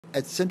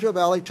at Central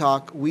Valley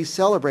Talk, we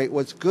celebrate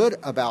what's good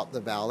about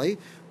the Valley.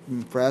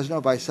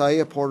 Fresno,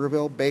 Visalia,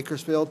 Porterville,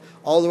 Bakersfield,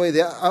 all the way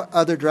the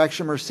other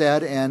direction, Merced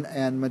and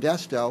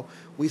Modesto.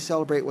 We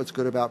celebrate what's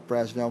good about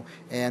Fresno.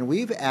 And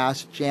we've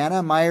asked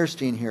Jana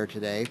Meyerstein here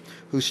today,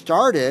 who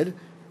started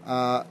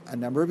a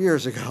number of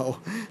years ago,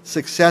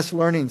 Success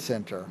Learning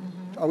Center.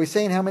 Are we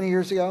saying how many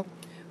years ago?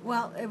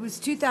 Well, it was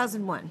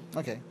 2001.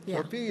 Okay, yeah.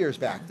 So a few years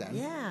back then.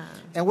 Yeah.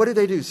 And what did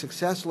they do?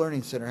 Success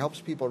Learning Center helps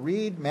people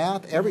read,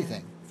 math,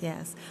 everything.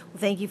 Yes.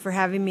 Well, thank you for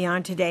having me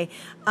on today.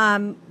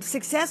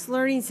 Success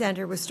Learning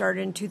Center was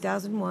started in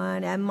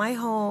 2001 at my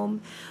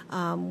home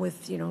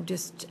with,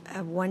 just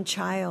one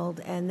child.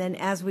 And then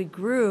as we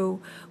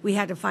grew, we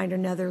had to find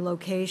another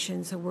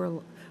location.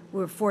 So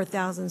we're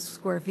 4,000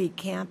 square feet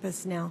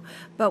campus now.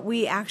 But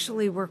we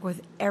actually work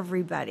with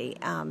everybody,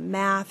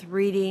 math,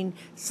 reading,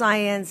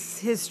 science,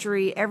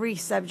 history, every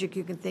subject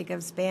you can think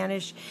of,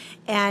 Spanish.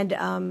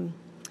 And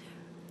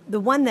the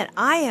one that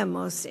I am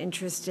most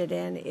interested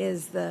in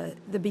is the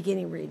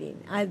beginning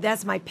reading.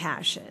 That's my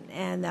passion,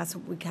 and that's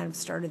what we kind of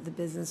started the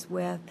business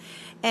with.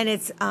 And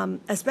it's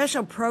a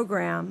special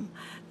program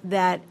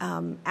that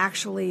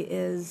actually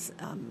is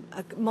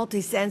a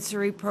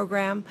multisensory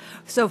program.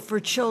 So for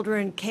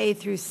children K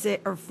through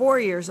 4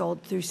 years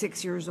old through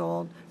 6 years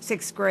old,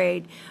 sixth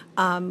grade,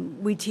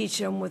 we teach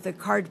them with the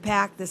card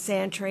pack, the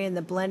sand tray, and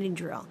the blending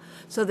drill.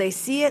 So they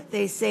see it,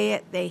 they say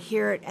it, they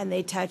hear it, and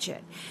they touch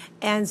it.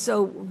 And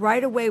so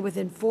right away,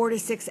 within 4 to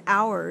 6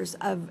 hours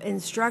of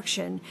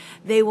instruction,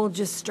 they will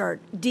just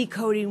start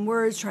decoding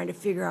words, trying to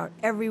figure out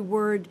every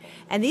word.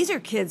 And these are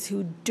kids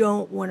who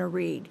don't want to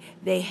read.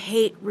 They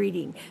hate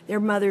reading. Their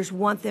mothers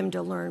want them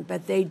to learn,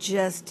 but they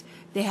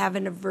have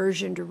an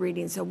aversion to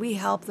reading. So we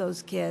help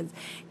those kids,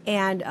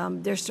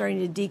 and they're starting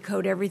to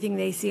decode everything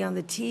they see on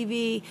the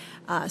TV,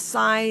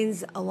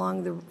 signs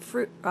along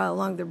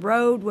the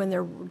road when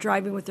they're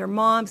driving with their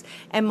moms,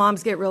 and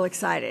moms get real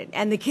excited.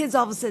 And the kids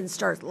all of a sudden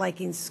start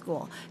liking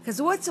school.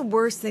 Because what's the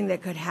worst thing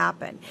that could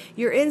happen?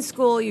 You're in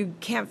school, you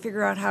can't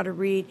figure out how to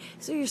read,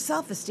 so your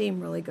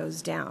self-esteem really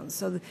goes down.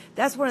 So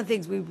that's one of the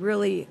things we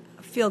really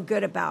feel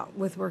good about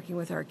with working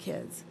with our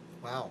kids.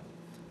 Wow.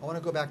 I want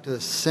to go back to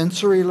the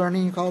sensory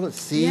learning, you called it.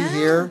 See,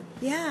 hear,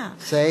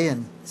 say,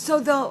 and...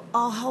 So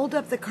I'll hold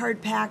up the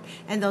card pack,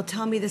 and they'll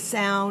tell me the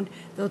sound,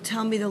 they'll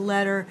tell me the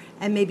letter,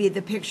 and maybe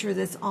the picture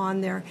that's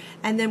on there.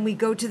 And then we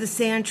go to the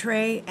sand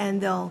tray,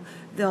 and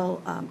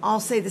I'll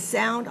say the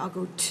sound, I'll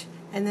go t,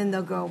 and then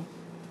they'll go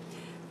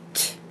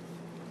t,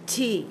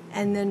 t.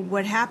 And then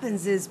what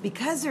happens is,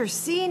 because they're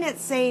seeing it,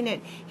 saying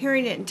it,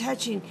 hearing it, and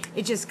touching,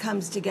 it just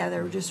comes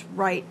together just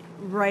right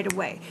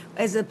away,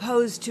 as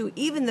opposed to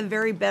even the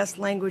very best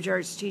language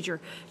arts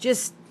teacher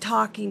just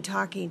talking.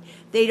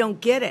 They don't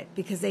get it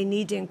because they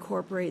need to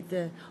incorporate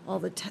all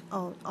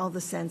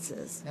the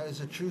senses. Now,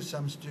 is it true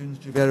some students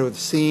do better with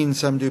seeing,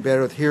 some do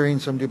better with hearing,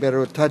 some do better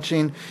with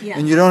touching, yes.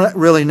 And you don't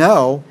really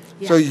know,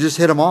 yes. So you just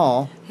hit them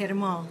all. Hit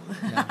them all.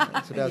 Yeah,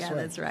 that's the best way.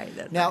 That's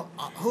right. Now,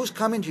 who's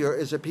coming to you?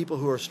 Is it people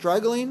who are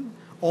struggling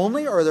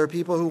only, or are there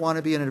people who want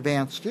to be an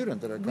advanced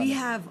student that are coming? We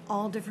have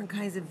all different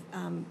kinds of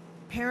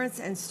parents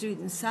and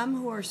students, some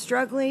who are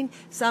struggling,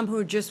 some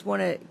who just want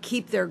to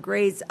keep their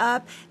grades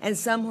up, and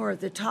some who are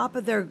at the top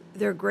of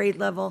their grade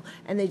level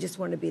and they just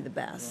want to be the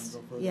best.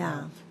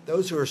 Yeah.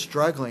 Those who are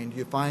struggling, do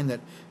you find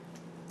that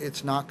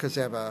it's not because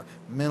they have a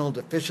mental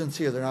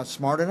deficiency or they're not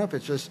smart enough,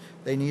 it's just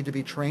they need to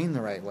be trained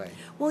the right way?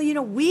 Well,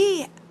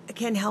 we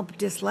can help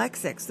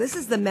dyslexics. This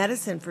is the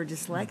medicine for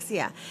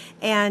dyslexia.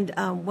 And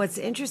what's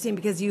interesting,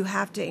 because you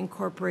have to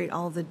incorporate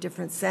all the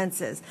different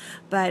senses,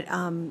 but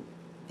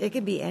it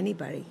could be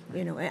anybody,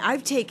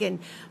 I've taken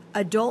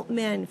adult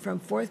men from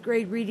 4th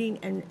grade reading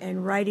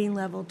and writing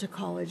level to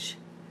college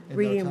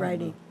reading and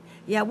writing.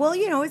 Yeah, well,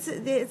 it's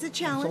a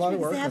challenge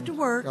because they have to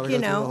work, Go through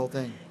the whole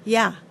thing.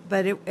 Yeah,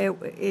 but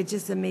it's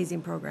just an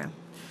amazing program.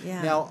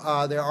 Yeah.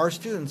 Now, there are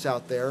students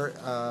out there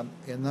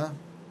in the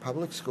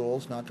public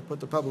schools, not to put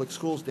the public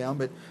schools down,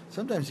 but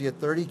sometimes you get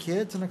 30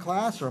 kids in a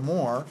class or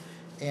more.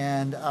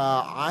 And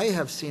I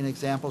have seen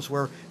examples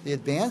where the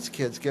advanced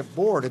kids get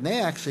bored and they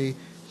actually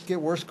get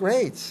worse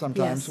grades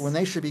sometimes, yes, when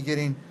they should be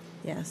getting.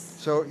 Yes.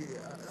 So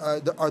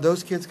are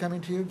those kids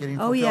coming to you, getting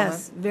fulfillment? Oh,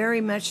 yes,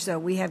 very much so.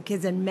 We have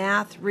kids in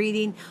math,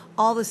 reading,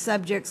 all the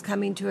subjects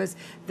coming to us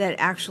that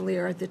actually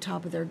are at the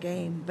top of their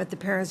game, but the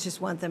parents just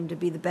want them to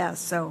be the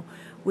best, so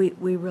we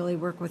really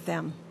work with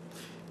them.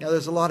 Now,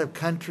 there's a lot of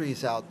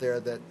countries out there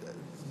that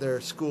their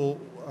school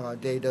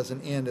day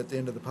doesn't end at the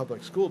end of the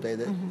public school day.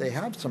 They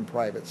have some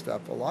private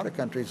stuff. A lot of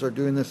countries are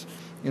doing this,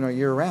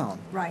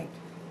 year-round. Right.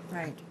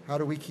 How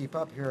do we keep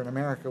up here in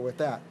America with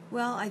that?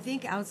 Well, I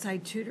think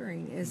outside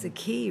tutoring is the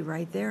key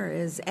right there.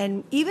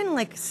 And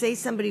even say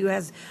somebody who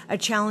has a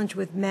challenge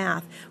with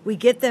math, we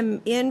get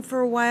them in for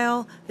a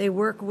while, they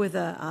work with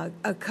a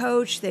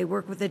coach, they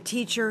work with a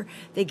teacher,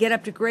 they get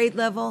up to grade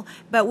level,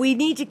 but we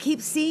need to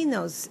keep seeing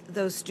those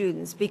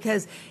students,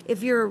 because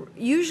if you're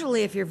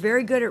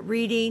very good at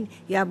reading,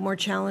 you have more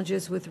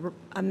challenges with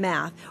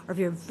math, or if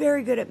you're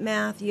very good at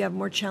math, you have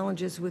more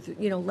challenges with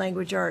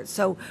language arts.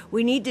 So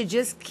we need to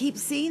just keep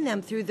seeing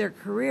them through their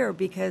career,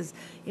 because,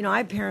 you know, I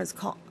have parents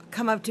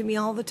come up to me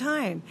all the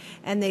time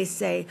and they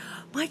say,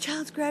 my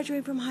child's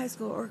graduating from high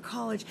school or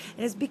college,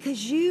 and it's because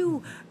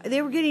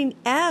they were getting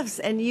F's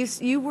and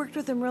you worked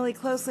with them really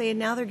closely, and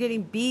now they're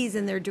getting B's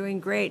and they're doing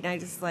great. And I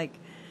just like,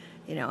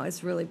 you know,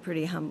 it's really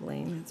pretty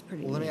humbling. It's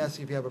pretty Well, let me neat. ask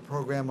you if you have a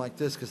program like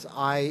this, because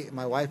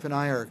my wife and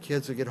I, our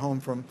kids would get home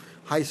from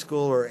high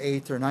school or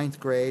 8th or ninth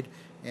grade,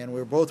 and we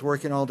were both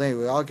working all day.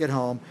 We all get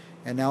home,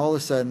 and now all of a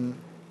sudden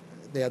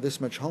they have this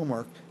much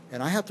homework,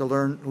 and I have to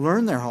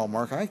learn their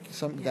homework,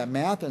 that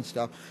math and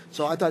stuff.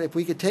 So I thought if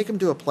we could take them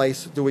to a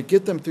place that would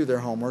get them through their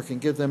homework and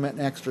give them an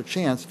extra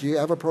chance. Do you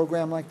have a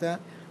program like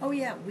that? Oh,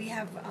 yeah. We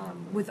have,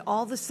 with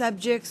all the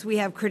subjects, we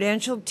have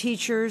credentialed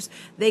teachers.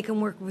 They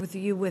can work with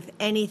you with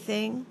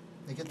anything.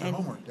 They get their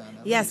homework done.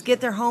 Yes,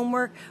 get their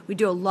homework. We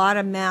do a lot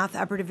of math,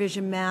 upper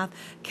division math,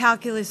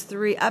 Calculus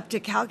 3, up to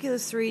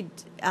Calculus 3,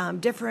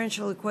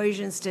 differential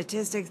equations,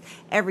 statistics,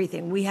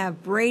 everything. We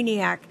have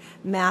brainiac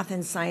math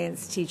and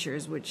science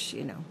teachers, which,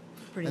 you know,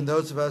 pretty. And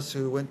those of us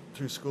who went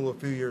through school a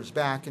few years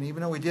back, and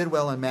even though we did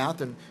well in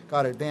math and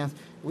got advanced,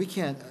 we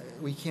can't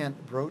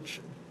broach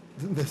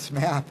this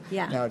math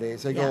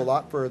nowadays. They go a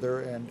lot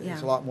further, and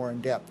it's a lot more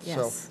in depth. Yes.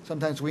 So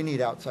sometimes we need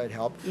outside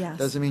help. Yes.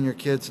 Doesn't mean your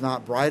kid's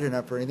not bright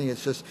enough or anything.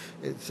 It's just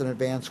it's an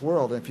advanced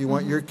world. And if you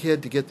want your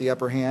kid to get the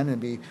upper hand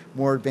and be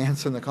more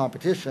advanced in the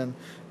competition,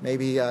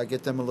 maybe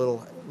get them a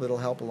little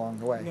help along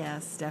the way.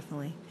 Yes,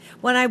 definitely.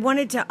 When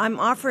I'm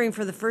offering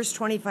for the first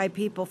 25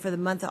 people for the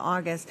month of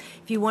August,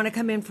 if you want to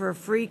come in for a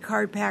free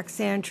card pack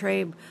sand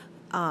tray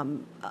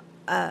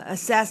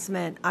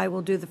assessment, I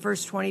will do the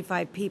first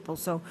 25 people.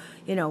 So,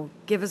 you know,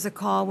 give us a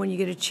call when you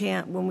get a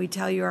chance, when we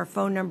tell you our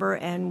phone number,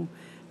 and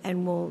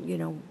we'll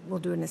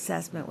do an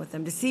assessment with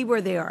them to see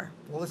where they are.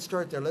 Well, let's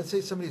start there. Let's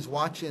say somebody's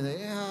watching.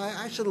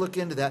 I should look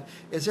into that.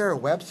 Is there a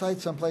website,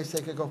 someplace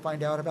they could go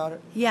find out about it?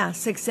 Yeah,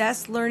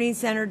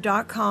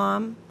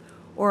 successlearningcenter.com.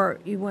 Or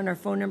you want our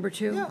phone number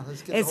too? Yeah,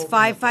 let's get It's the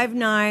whole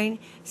thing.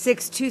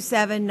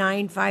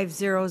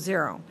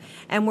 559-627-9500.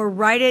 And we're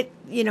right at,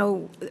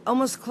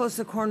 almost close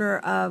to the corner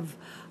of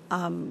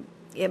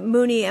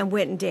Mooney and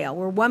Whittendale.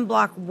 We're one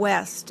block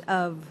west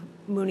of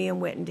Mooney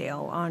and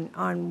Whittendale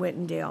on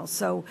Whittendale.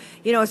 So,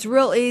 it's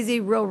real easy,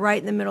 real right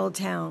in the middle of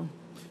town.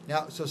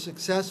 Now, so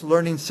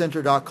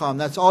successlearningcenter.com,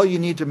 that's all you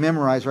need to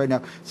memorize right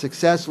now,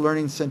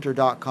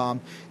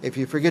 successlearningcenter.com. If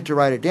you forget to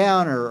write it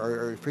down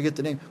or forget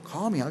the name,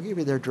 call me. I'll give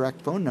you their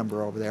direct phone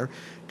number over there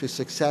to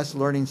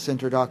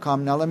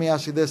successlearningcenter.com. Now, let me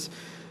ask you this.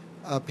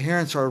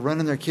 Parents are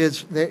running their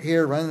kids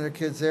here, running their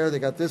kids there. They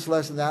got this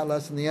lesson, that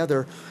lesson, the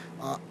other.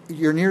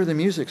 You're near the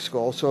music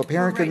school, so a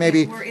parent could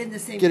maybe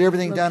get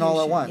everything done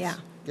all at once. Yeah.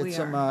 Get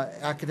some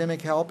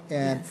academic help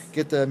and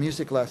get the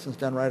music lessons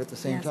done right at the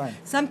same time.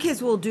 Some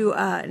kids will do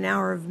an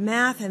hour of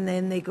math, and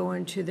then they go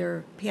into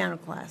their piano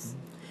class.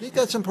 I think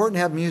that's important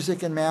to have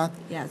music and math.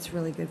 Yeah, it's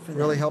really good for them.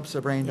 Really helps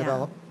the brain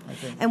develop, I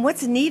think. And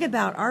what's neat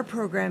about our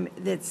program,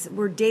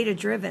 we're data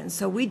driven.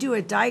 So we do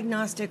a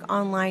diagnostic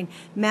online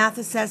math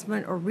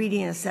assessment or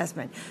reading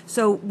assessment.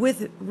 So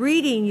with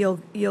reading,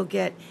 you'll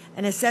get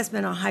an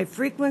assessment on high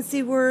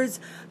frequency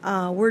words,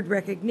 word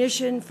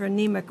recognition,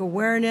 phonemic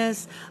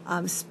awareness,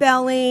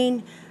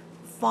 spelling,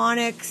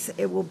 phonics.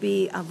 It will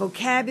be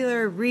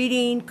vocabulary,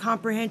 reading,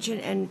 comprehension,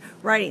 and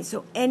writing.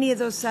 So any of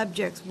those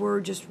subjects,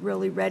 we're just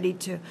really ready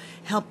to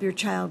help your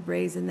child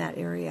raise in that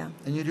area.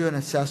 And you do an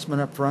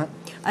assessment up front?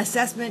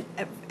 Assessment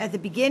at the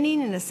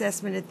beginning and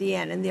assessment at the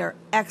end, and they're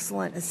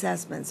excellent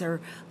assessments.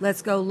 Or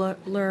let's go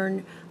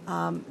learn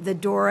the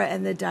DORA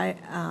and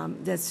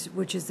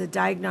which is the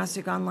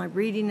Diagnostic Online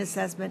Reading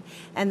Assessment,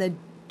 and the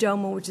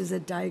DOMA, which is a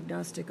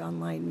Diagnostic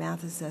Online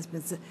Math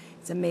Assessment.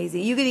 It's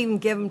amazing. You can even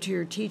give them to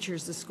your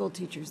teachers, the school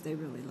teachers. They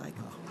really like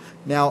them.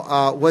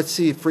 Now, what's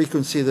the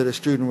frequency that a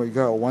student would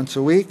go? Once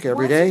a week,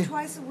 every day? Once or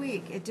twice a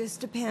week. It just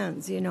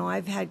depends.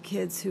 I've had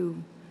kids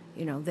who,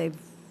 they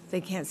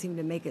can't seem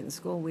to make it in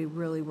school. We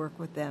really work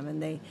with them,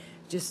 and they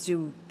just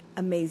do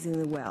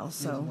amazingly well.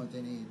 So give them what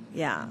they need.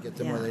 Yeah. Get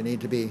them where they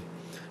need to be.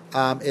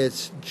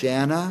 It's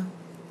Jana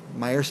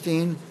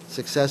Meyerstein,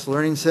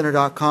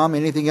 successlearningcenter.com.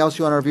 Anything else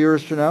you want our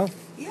viewers to know?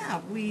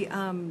 Yeah,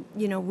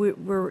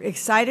 we're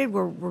excited.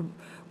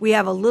 We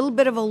have a little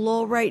bit of a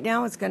lull right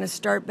now. It's going to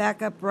start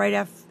back up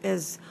right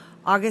as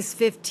August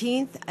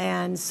 15th,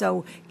 and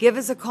so give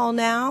us a call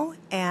now,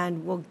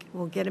 and we'll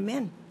get them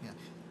in. Yeah.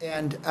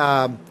 And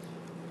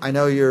I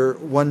know your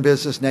one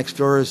business next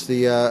door is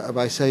the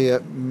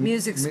Visalia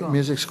Music School.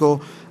 Music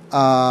School.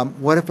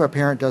 What if a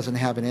parent doesn't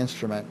have an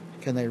instrument?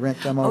 Can they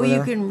rent them over there? Oh,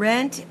 you can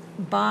rent,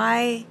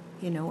 buy.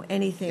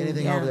 Anything.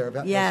 Anything over there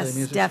about yes,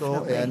 Music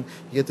definitely. School, and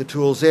you get the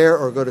tools there,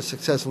 or go to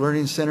Success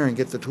Learning Center and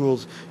get the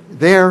tools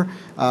there.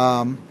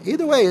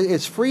 Either way,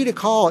 it's free to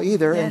call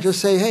either and just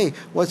say, hey,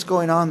 what's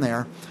going on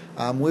there?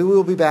 We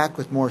will be back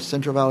with more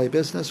Central Valley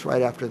business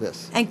right after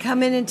this. And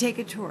come in and take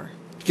a tour.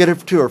 Get a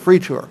tour, free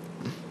tour.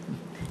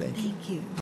 Thank you. Thank you.